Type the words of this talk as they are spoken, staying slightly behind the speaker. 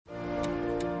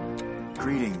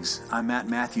Greetings. I'm Matt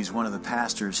Matthews, one of the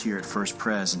pastors here at First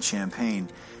Pres in Champaign,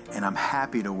 and I'm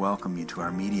happy to welcome you to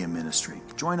our media ministry.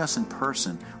 Join us in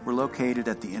person. We're located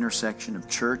at the intersection of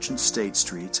Church and State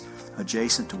Streets,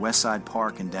 adjacent to Westside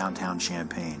Park in downtown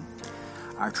Champaign.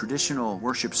 Our traditional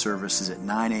worship service is at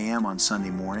 9 a.m. on Sunday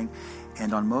morning,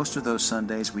 and on most of those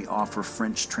Sundays we offer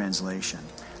French translation.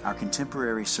 Our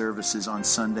contemporary services on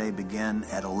Sunday begin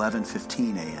at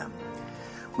 11:15 a.m.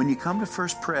 When you come to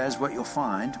First Pres, what you'll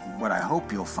find, what I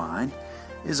hope you'll find,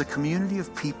 is a community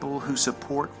of people who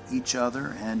support each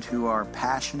other and who are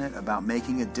passionate about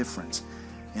making a difference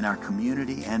in our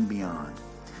community and beyond.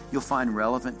 You'll find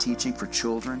relevant teaching for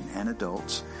children and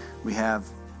adults. We have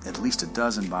at least a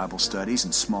dozen Bible studies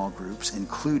in small groups,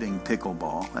 including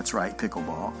pickleball. That's right,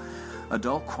 pickleball.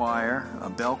 Adult choir, a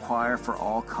bell choir for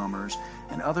all comers,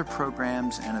 and other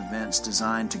programs and events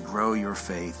designed to grow your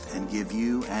faith and give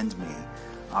you and me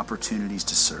opportunities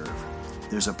to serve.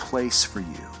 There's a place for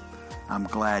you. I'm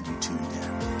glad you tuned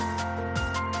in.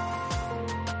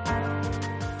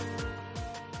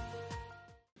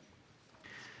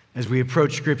 As we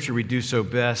approach Scripture, we do so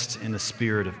best in the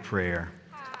spirit of prayer.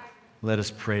 Let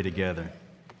us pray together.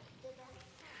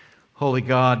 Holy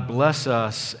God, bless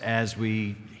us as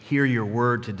we hear your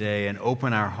word today and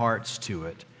open our hearts to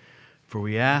it. For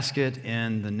we ask it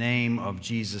in the name of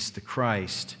Jesus the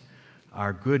Christ,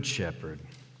 our good shepherd.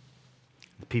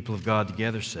 The people of God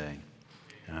together say,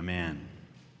 Amen.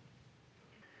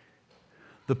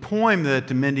 The poem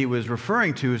that Mindy was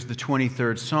referring to is the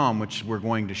 23rd Psalm, which we're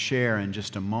going to share in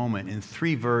just a moment in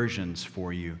 3 versions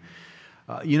for you.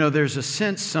 There's a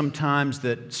sense sometimes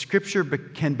that Scripture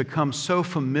can become so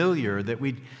familiar that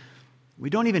we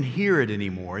don't even hear it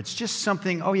anymore. It's just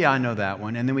something, oh yeah, I know that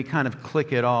one, and then we kind of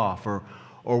click it off,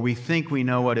 or we think we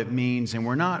know what it means, and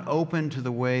we're not open to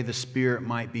the way the Spirit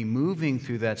might be moving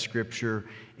through that Scripture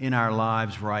in our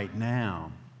lives right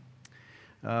now.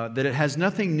 That it has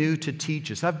nothing new to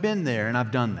teach us. I've been there and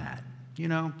I've done that.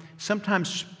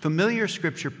 Sometimes familiar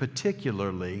Scripture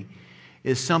particularly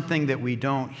is something that we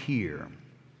don't hear.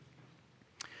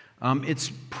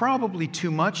 It's probably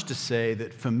too much to say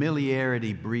that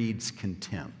familiarity breeds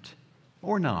contempt.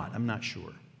 Or not, I'm not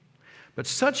sure. But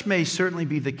such may certainly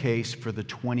be the case for the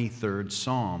 23rd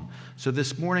Psalm. So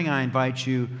this morning I invite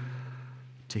you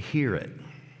to hear it.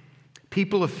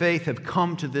 People of faith have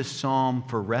come to this psalm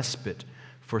for respite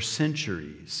for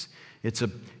centuries. It's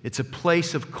a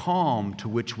place of calm to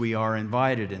which we are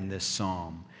invited in this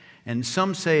psalm. And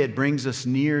some say it brings us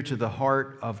near to the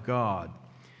heart of God.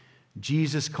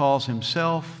 Jesus calls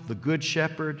himself the Good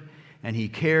Shepherd, and he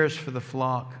cares for the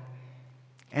flock.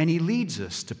 And he leads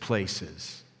us to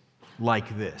places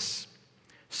like this: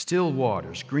 still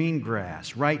waters, green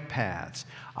grass, right paths,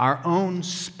 our own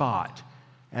spot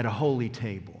at a holy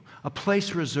table, a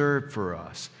place reserved for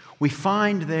us. We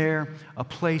find there a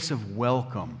place of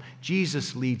welcome.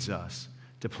 Jesus leads us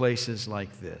to places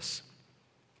like this.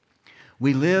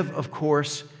 We live, of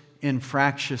course, in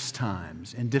fractious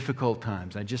times, in difficult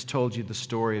times. I just told you the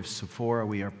story of Sephora.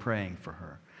 We are praying for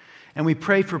her. And we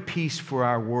pray for peace for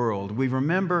our world. We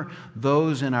remember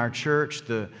those in our church,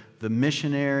 the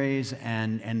missionaries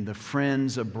and the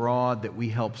friends abroad that we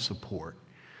help support.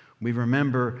 We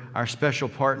remember our special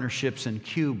partnerships in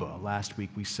Cuba. Last week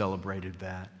we celebrated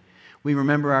that. We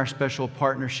remember our special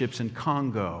partnerships in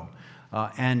Congo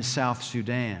and South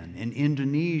Sudan, in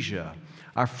Indonesia,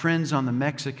 our friends on the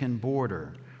Mexican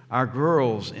border, our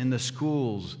girls in the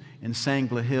schools in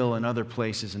Sangla Hill and other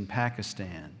places in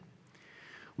Pakistan.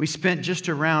 We spent just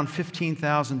around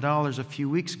 $15,000 a few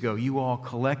weeks ago. You all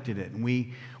collected it, and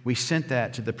we sent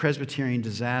that to the Presbyterian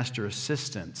Disaster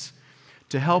Assistance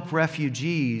to help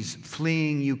refugees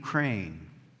fleeing Ukraine.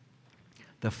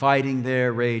 The fighting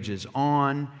there rages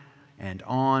on and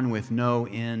on with no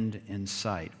end in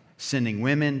sight, sending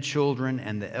women, children,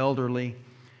 and the elderly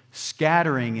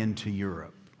scattering into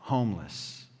Europe,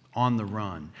 homeless, on the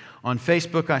run. On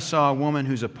Facebook, I saw a woman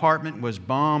whose apartment was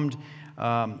bombed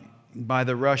by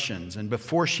the Russians, and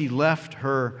before she left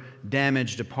her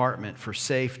damaged apartment for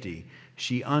safety,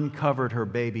 she uncovered her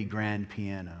baby grand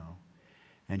piano,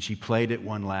 and she played it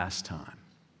one last time.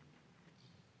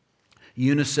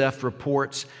 UNICEF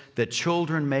reports that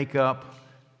children make up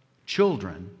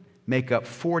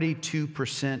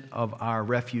 42% of our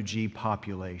refugee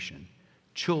population.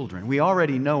 Children. We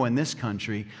already know in this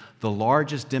country the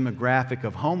largest demographic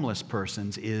of homeless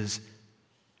persons is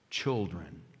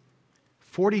children.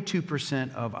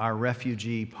 42% of our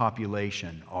refugee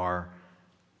population are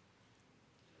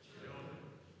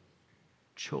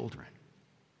children.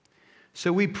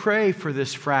 So we pray for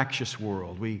this fractious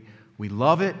world. We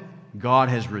love it. God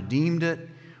has redeemed it.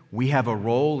 We have a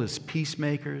role as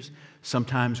peacemakers.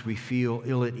 Sometimes we feel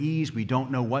ill at ease. We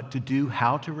don't know what to do,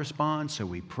 how to respond, so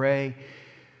we pray.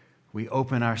 We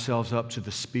open ourselves up to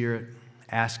the Spirit,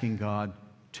 asking God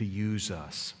to use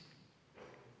us.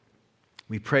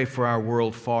 We pray for our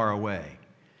world far away,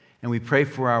 and we pray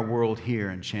for our world here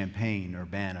in Champaign,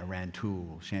 Urbana,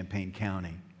 Rantoul, Champaign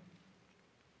County.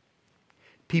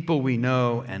 People we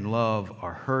know and love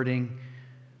are hurting.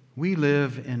 We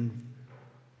live in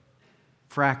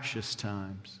fractious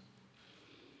times.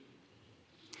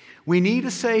 We need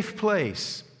a safe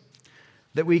place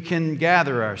that we can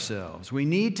gather ourselves. We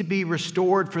need to be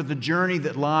restored for the journey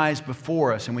that lies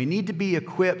before us, and we need to be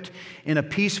equipped in a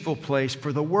peaceful place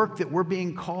for the work that we're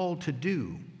being called to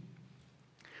do.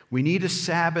 We need a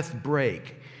Sabbath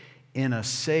break in a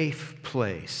safe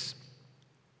place.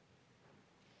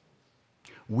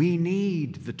 We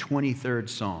need the 23rd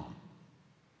Psalm.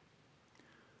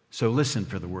 So listen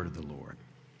for the word of the Lord.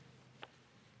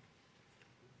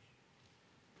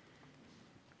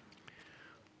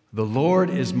 The Lord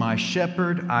is my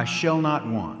shepherd, I shall not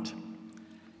want.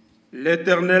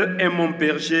 L'Éternel est mon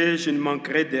berger, je ne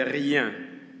manquerai de rien.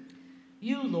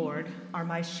 You, Lord, are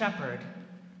my shepherd.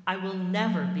 I will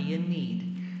never be in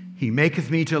need. He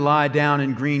maketh me to lie down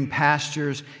in green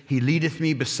pastures. He leadeth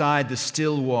me beside the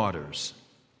still waters.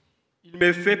 Il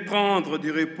me fait prendre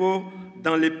du repos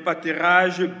dans les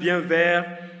pâturages bien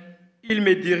verts. Il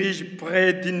me dirige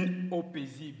près d'une eau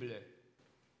paisible.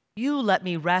 You let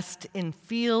me rest in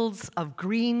fields of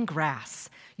green grass.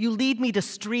 You lead me to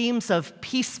streams of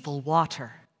peaceful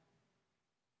water.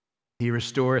 He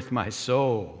restoreth my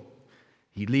soul.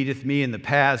 He leadeth me in the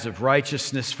paths of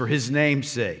righteousness for his name's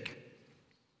sake.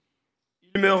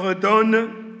 Il me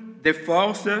redonne des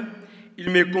forces. Il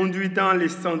me conduit dans les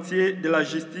sentiers de la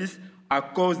justice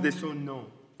à cause de son nom.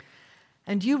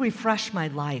 And you refresh my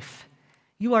life.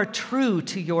 You are true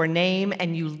to your name,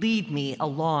 and you lead me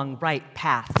along right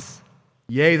paths.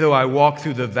 Yea, though I walk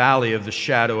through the valley of the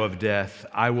shadow of death,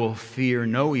 I will fear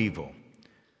no evil.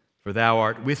 For thou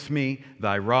art with me,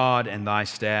 thy rod and thy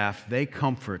staff, they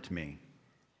comfort me.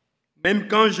 Même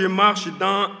quand je marche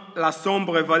dans la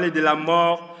sombre vallée de la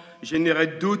mort, je ne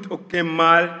redoute aucun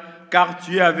mal, car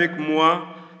tu es avec moi.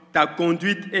 Ta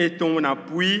conduite et ton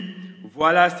appui,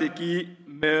 voilà ce qui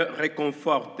me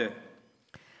réconforte.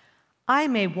 I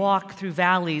may walk through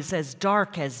valleys as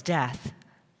dark as death,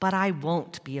 but I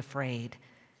won't be afraid.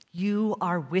 You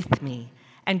are with me,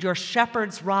 and your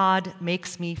shepherd's rod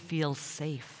makes me feel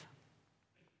safe.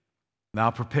 Thou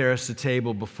preparest a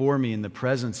table before me in the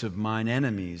presence of mine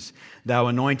enemies. Thou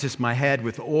anointest my head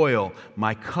with oil,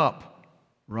 my cup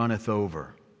runneth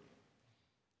over.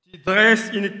 Tu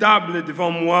dresses une table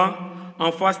devant moi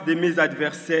en face de mes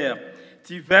adversaires.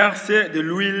 Tu verses de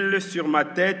l'huile sur ma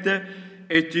tête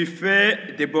et tu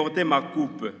fais déborder ma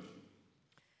coupe.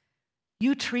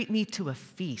 You treat me to a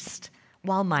feast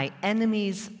while my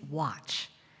enemies watch.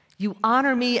 You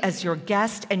honor me as your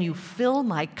guest, and you fill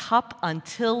my cup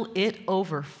until it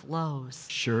overflows.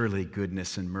 Surely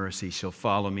goodness and mercy shall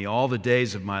follow me all the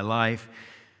days of my life,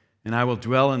 and I will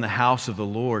dwell in the house of the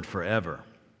Lord forever.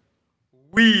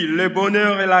 Oui, le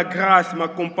bonheur et la grâce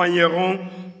m'accompagneront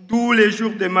tous les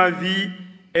jours de ma vie,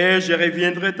 et je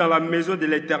reviendrai dans la maison de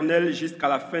l'Éternel jusqu'à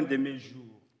la fin de mes jours.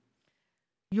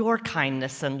 Your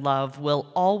kindness and love will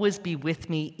always be with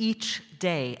me each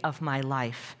day of my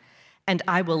life, and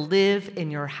I will live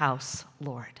in your house,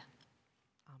 Lord.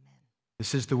 Amen.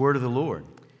 This is the word of the Lord.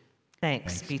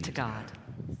 Thanks be to God.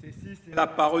 Ceci, c'est la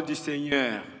parole du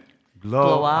Seigneur.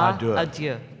 Gloire Gloire à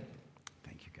Dieu.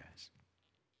 Thank you, guys.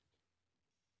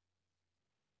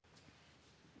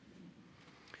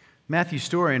 Matthew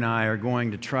Story and I are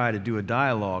going to try to do a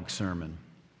dialogue sermon.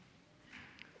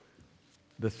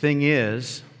 The thing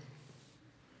is,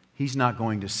 he's not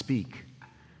going to speak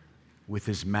with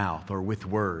his mouth or with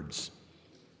words.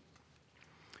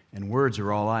 And words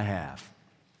are all I have.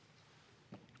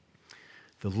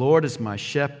 The Lord is my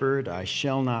shepherd, I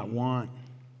shall not want.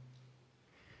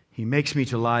 He makes me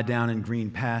to lie down in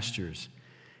green pastures.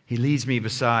 He leads me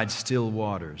beside still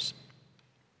waters.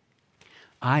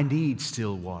 I need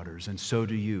still waters, and so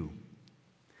do you.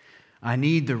 I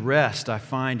need the rest I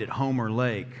find at Homer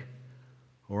Lake,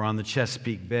 or on the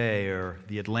Chesapeake Bay, or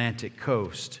the Atlantic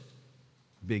coast,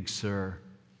 Big Sur.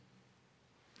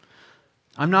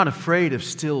 I'm not afraid of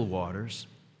still waters,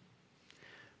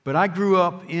 but I grew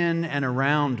up in and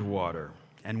around water,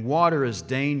 and water is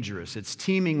dangerous. It's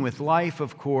teeming with life,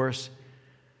 of course,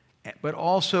 but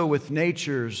also with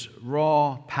nature's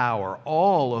raw power,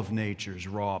 all of nature's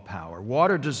raw power.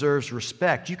 Water deserves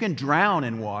respect. You can drown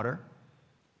in water,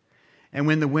 and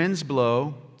when the winds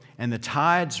blow, and the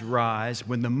tides rise,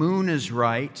 when the moon is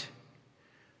right,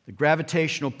 the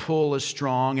gravitational pull is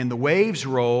strong, and the waves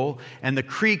roll, and the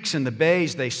creeks and the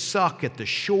bays, they suck at the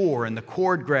shore, and the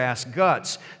cordgrass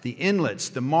guts, the inlets,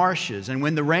 the marshes. And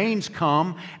when the rains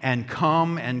come and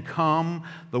come and come,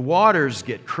 the waters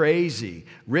get crazy.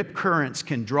 Rip currents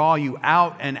can draw you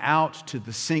out and out to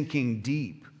the sinking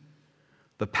deep.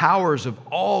 The powers of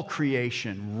all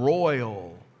creation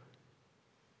roil.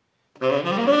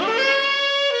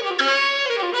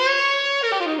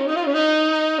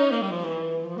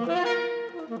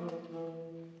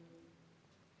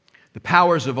 The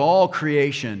powers of all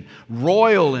creation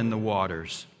roil in the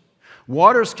waters.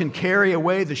 Waters can carry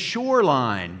away the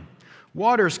shoreline.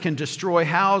 Waters can destroy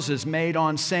houses made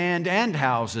on sand and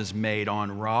houses made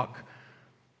on rock.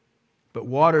 But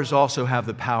waters also have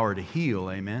the power to heal,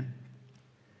 amen?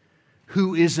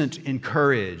 Who isn't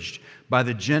encouraged by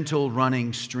the gentle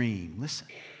running stream? Listen.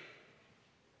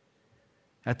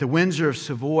 At the Windsor of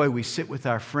Savoy, we sit with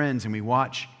our friends and we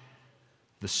watch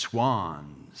the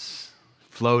swans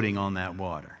floating on that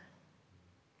water.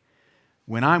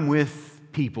 When I'm with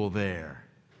people there,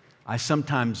 I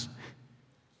sometimes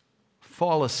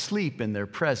fall asleep in their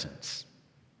presence,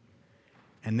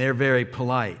 and they're very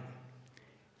polite.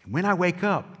 And when I wake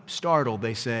up, startled,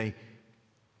 they say,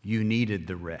 "You needed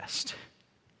the rest."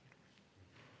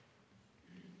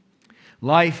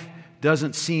 Life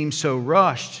doesn't seem so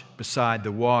rushed beside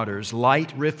the waters.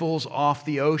 Light riffles off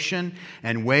the ocean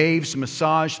and waves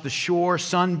massage the shore.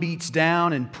 Sun beats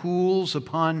down and pools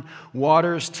upon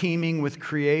waters teeming with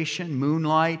creation.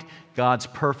 Moonlight, God's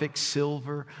perfect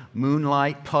silver.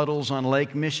 Moonlight puddles on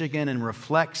Lake Michigan and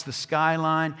reflects the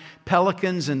skyline.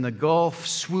 Pelicans in the Gulf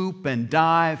swoop and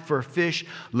dive for fish.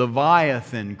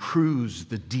 Leviathan cruise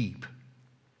the deep.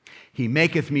 He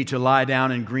maketh me to lie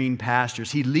down in green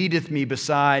pastures. He leadeth me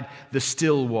beside the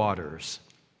still waters.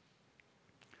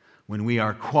 When we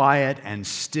are quiet and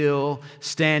still,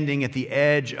 standing at the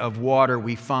edge of water,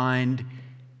 we find,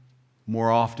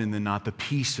 more often than not, the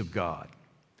peace of God.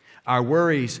 Our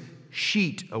worries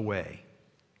sheet away.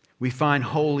 We find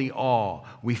holy awe.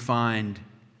 We find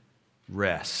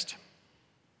rest.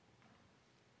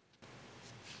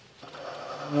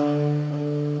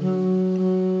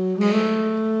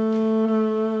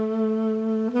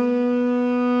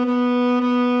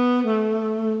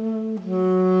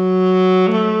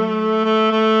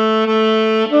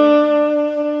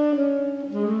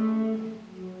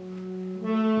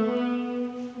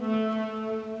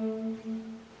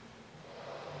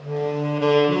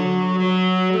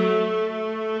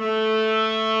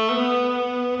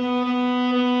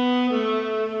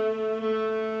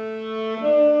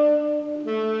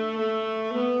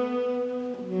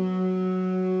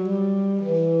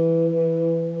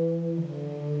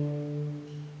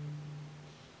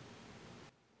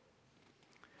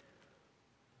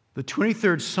 The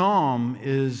 23rd Psalm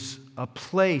is a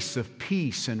place of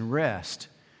peace and rest.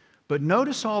 But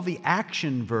notice all the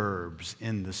action verbs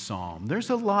in the psalm. There's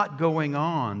a lot going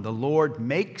on. The Lord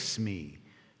makes me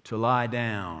to lie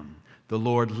down. The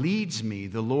Lord leads me.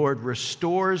 The Lord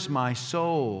restores my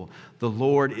soul. The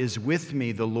Lord is with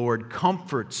me. The Lord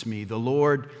comforts me. The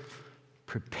Lord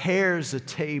prepares a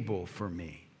table for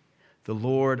me. The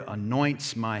Lord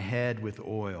anoints my head with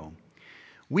oil.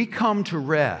 We come to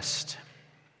rest.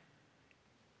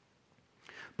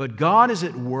 But God is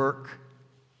at work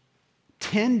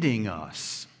tending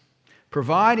us,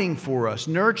 providing for us,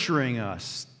 nurturing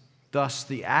us, thus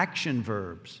the action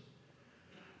verbs.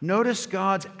 Notice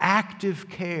God's active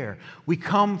care. We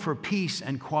come for peace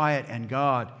and quiet, and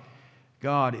God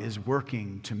is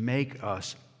working to make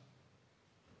us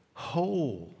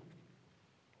whole.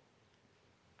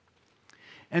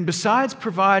 And besides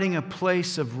providing a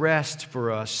place of rest for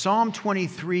us, Psalm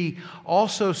 23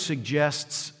 also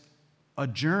suggests a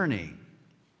journey.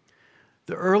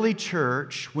 The early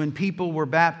church, when people were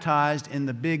baptized in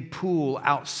the big pool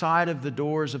outside of the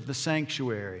doors of the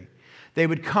sanctuary, they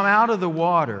would come out of the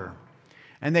water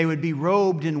and they would be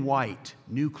robed in white,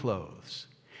 new clothes.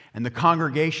 And the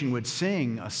congregation would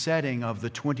sing a setting of the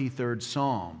 23rd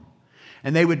Psalm.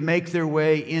 And they would make their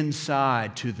way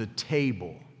inside to the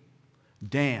table,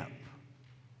 damp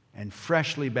and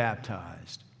freshly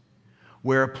baptized,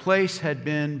 where a place had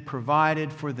been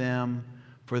provided for them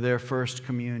for their first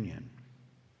communion.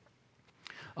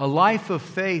 A life of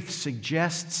faith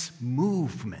suggests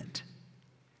movement.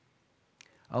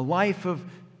 A life of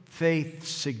faith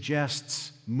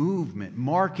suggests movement,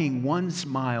 marking one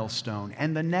milestone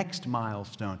and the next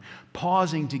milestone,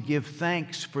 pausing to give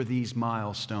thanks for these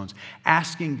milestones,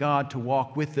 asking God to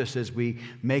walk with us as we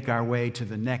make our way to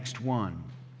the next one,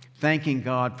 thanking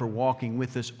God for walking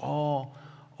with us all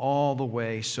all the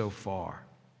way so far.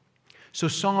 So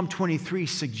Psalm 23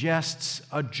 suggests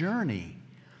a journey,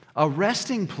 a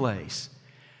resting place,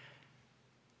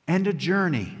 and a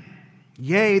journey.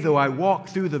 Yea, though I walk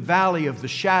through the valley of the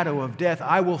shadow of death,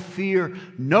 I will fear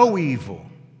no evil.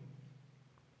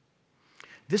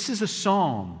 This is a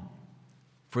psalm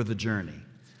for the journey,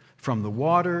 from the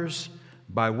waters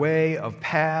by way of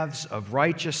paths of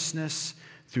righteousness,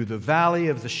 through the valley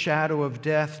of the shadow of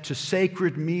death, to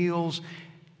sacred meals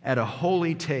at a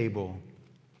holy table,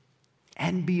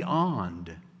 and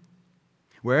beyond.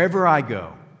 Wherever I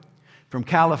go, from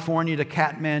California to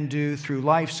Kathmandu, through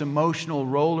life's emotional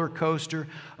roller coaster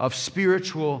of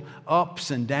spiritual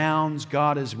ups and downs,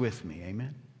 God is with me.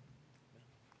 Amen?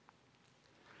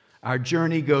 Our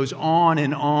journey goes on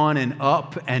and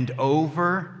up and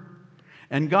over,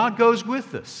 and God goes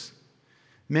with us.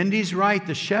 Mindy's right.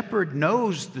 The shepherd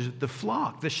knows the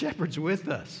flock. The shepherd's with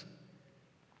us.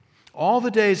 All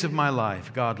the days of my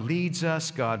life, God leads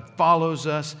us, God follows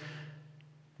us,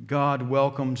 God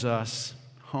welcomes us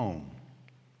home.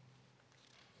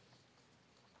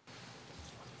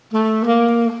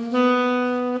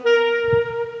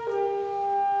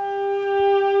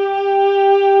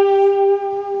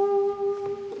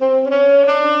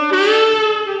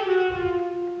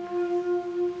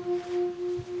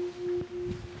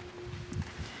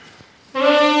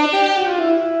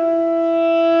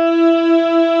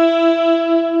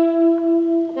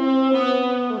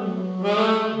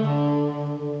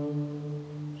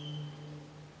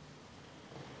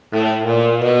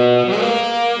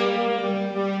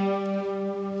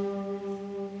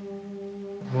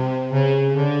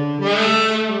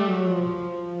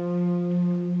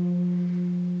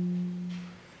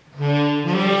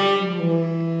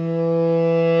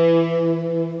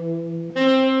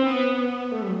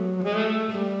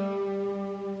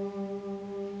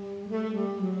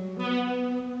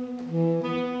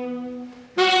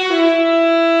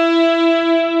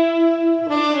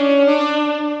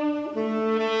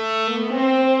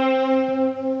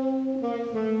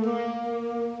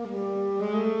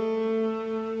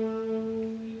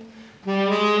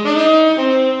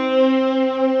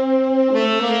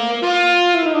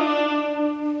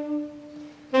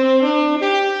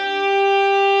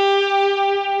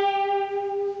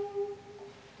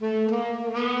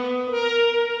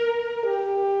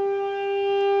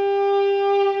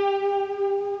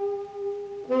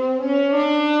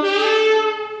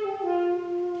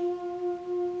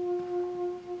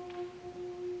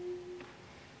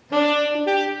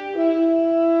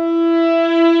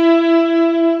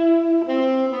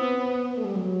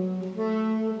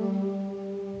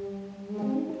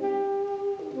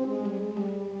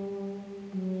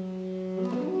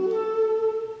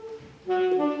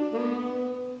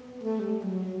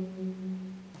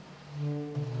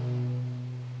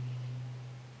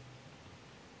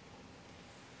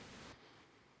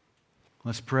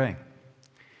 Let's pray.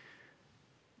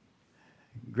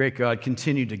 Great God,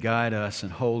 continue to guide us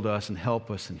and hold us and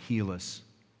help us and heal us.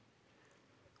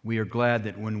 We are glad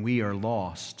that when we are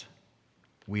lost,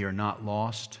 we are not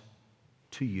lost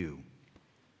to you.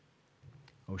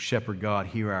 Oh, Shepherd God,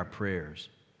 hear our prayers.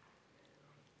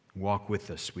 Walk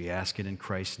with us. We ask it in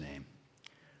Christ's name.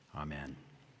 Amen.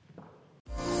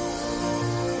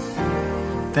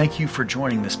 Thank you for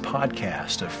joining this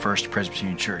podcast of First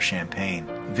Presbyterian Church Champaign.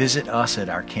 Visit us at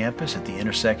our campus at the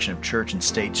intersection of Church and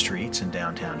State Streets in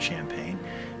downtown Champaign.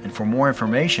 And for more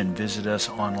information, visit us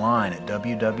online at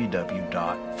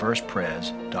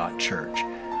www.firstpres.church.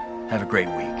 Have a great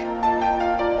week.